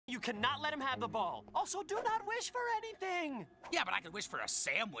You cannot let him have the ball. Also, do not wish for anything. Yeah, but I could wish for a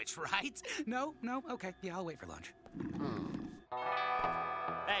sandwich, right? No, okay. Yeah, I'll wait for lunch.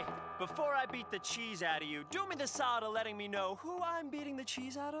 Hey, before I beat the cheese out of you, do me the solid of letting me know who I'm beating the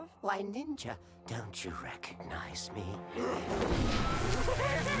cheese out of. Why, Ninja, don't you recognize me?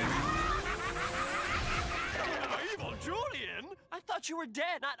 Evil Julian? I thought you were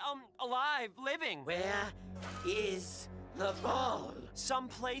dead, not, alive, living. Where is the ball?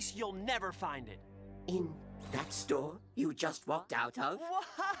 Someplace you'll never find it. In that store you just walked out of? What?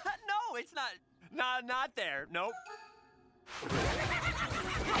 No, it's not. Not there. Nope.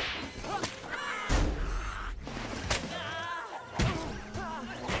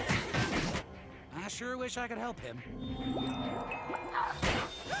 I sure wish I could help him.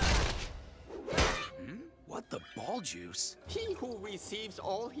 What the ball juice? He who receives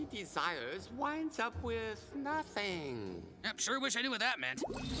all he desires winds up with nothing. Yep, sure wish I knew what that meant.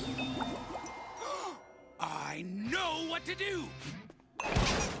 I know what to do!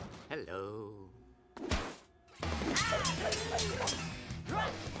 Hello.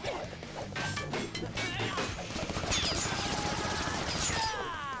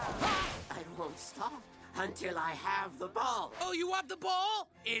 I won't stop until I have the ball. Oh, you want the ball?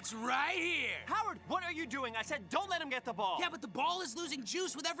 It's right here! Howard, what are you doing? I said don't let him get the ball. Yeah, but the ball is losing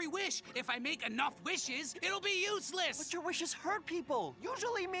juice with every wish. If I make enough wishes, it'll be useless! But your wishes hurt people.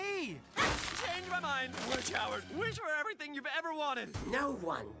 Usually me. Change my mind. Wish, Howard. Wish for everything you've ever wanted. No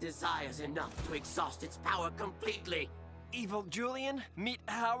one desires enough to exhaust its power completely. Evil Julian, meet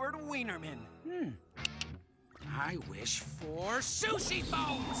Howard Wienerman. I wish for sushi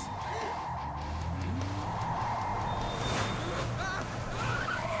bones!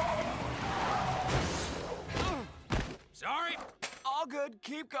 Sorry. All good.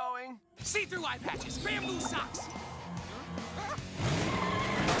 Keep going. See-through eye patches, bamboo socks.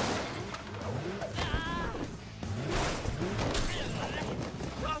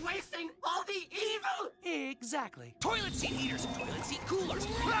 You're wasting all the evil! Exactly. Toilet seat heaters, toilet seat coolers.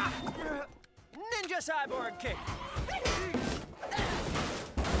 Ah! Ninja Cyborg kick.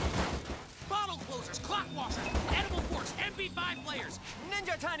 Bottle closers, clock washers, edible forks, MP5 players.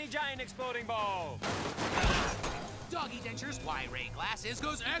 Ninja Tiny Giant Exploding Ball. Doggy dentures, Y-ray glasses,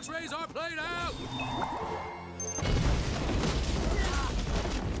 cause X-rays are played out!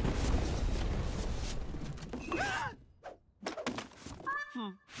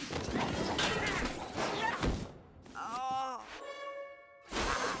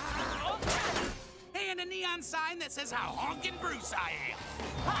 And a neon sign that says how honkin' Bruce I am.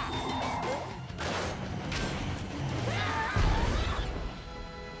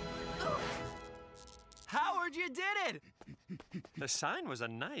 Howard, you did it! The sign was a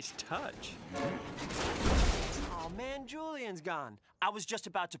nice touch. Oh man, Julian's gone. I was just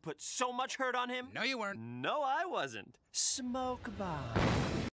about to put so much hurt on him. No, you weren't. No, I wasn't. Smoke bomb.